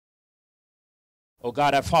Oh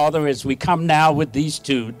God, our Father, as we come now with these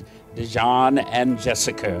two, Dejan and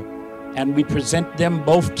Jessica, and we present them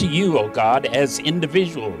both to you, oh God, as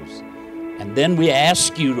individuals. And then we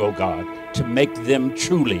ask you, oh God, to make them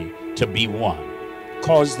truly to be one.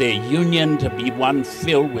 Cause their union to be one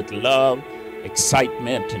filled with love,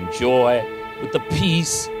 excitement, and joy, with the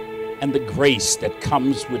peace and the grace that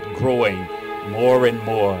comes with growing more and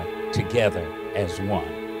more together as one.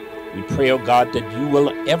 We pray, oh God, that you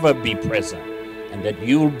will ever be present and that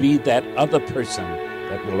you'll be that other person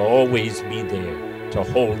that will always be there to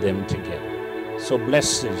hold them together. So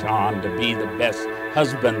bless John to be the best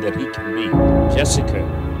husband that he can be, Jessica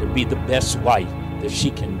to be the best wife that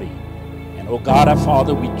she can be. And oh God, our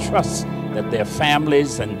Father, we trust that their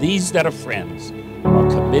families and these that are friends are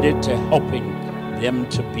committed to helping them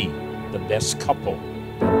to be the best couple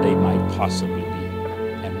that they might possibly be.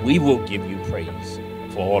 And we will give you praise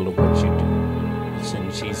for all of what you do. It's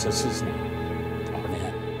in Jesus' name.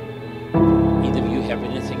 Amen. Either of you have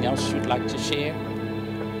anything else you'd like to share?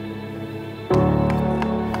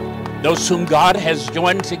 Those whom God has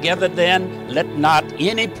joined together, then let not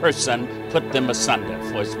any person put them asunder.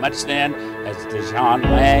 For as much then as Dejan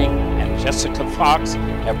Lang and Jessica Fox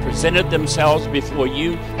have presented themselves before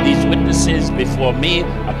you, these witnesses before me,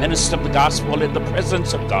 a minister of the gospel in the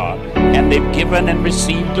presence of God, and they've given and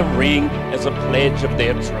received a ring as a pledge of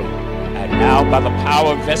their truth. And now, by the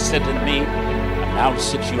power vested in me,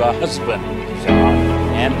 announce that you are husband, John,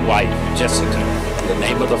 and wife, Jessica. In the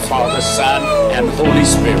name of the Father, Son, and Holy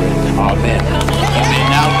Spirit. Amen. You may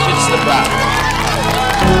now kiss the bride.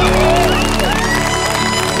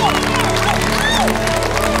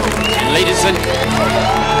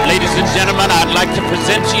 Ladies and gentlemen, I'd like to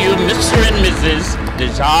present to you Mr. and Mrs.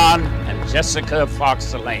 Dejan and Jessica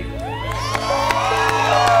Fox Elaine.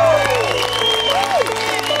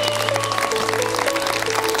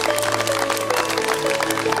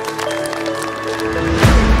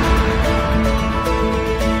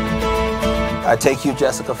 I take you,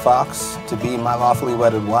 Jessica Fox, to be my lawfully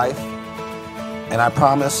wedded wife, and I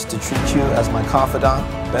promise to treat you as my confidant,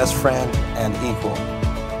 best friend, and equal.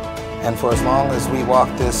 And for as long as we walk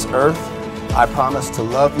this earth, I promise to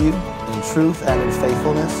love you in truth and in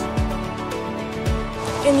faithfulness.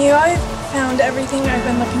 In you, I found everything I've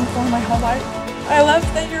been looking for my whole life. I love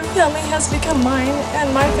that your family has become mine,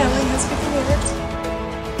 and my family has become yours.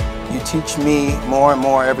 You teach me more and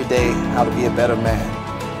more every day how to be a better man.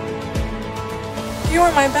 You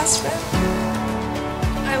are my best friend.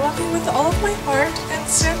 I love you with all of my heart and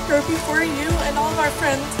stand firm before you and all of our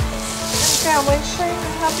friends and family, sharing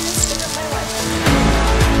the happiest day of my life.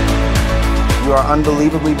 You are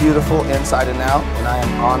unbelievably beautiful inside and out, and I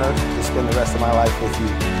am honored to spend the rest of my life with you.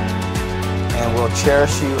 And will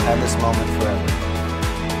cherish you and this moment forever.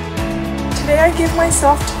 Today I give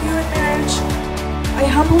myself to you in marriage. I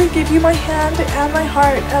humbly give you my hand and my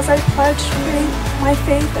heart as I pledge my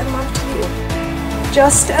faith and love to you.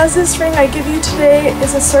 Just as this ring I give you today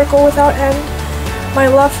is a circle without end, my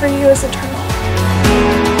love for you is eternal.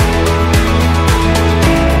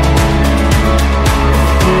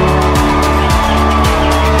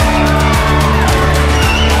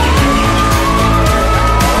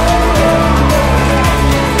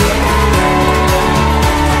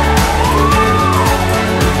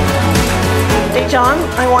 John,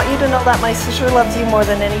 I want you to know that my sister loves you more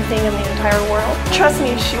than anything in the entire world. Trust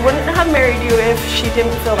me, she wouldn't have married you if she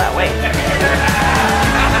didn't feel that way.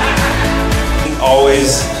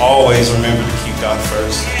 Always remember to keep God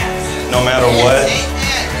first. No matter what,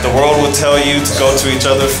 the world will tell you to go to each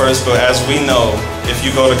other first, but as we know, if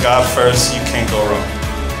you go to God first, you can't go wrong.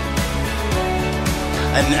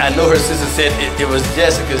 And I know her sister said it was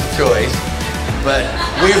Jessica's choice, but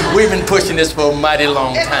we've been pushing this for a mighty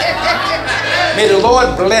long time. May the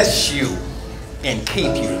Lord bless you and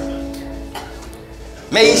keep you.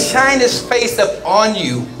 May he shine his face up on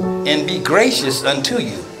you and be gracious unto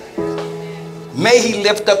you. May he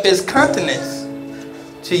lift up his countenance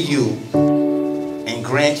to you and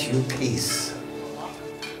grant you peace.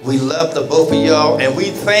 We love the both of y'all, and we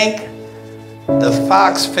thank the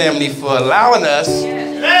Fox family for allowing us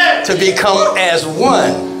to become as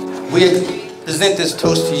one. We present this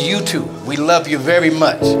toast to you two. We love you very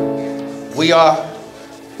much. We are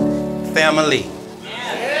family.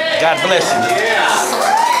 God bless you.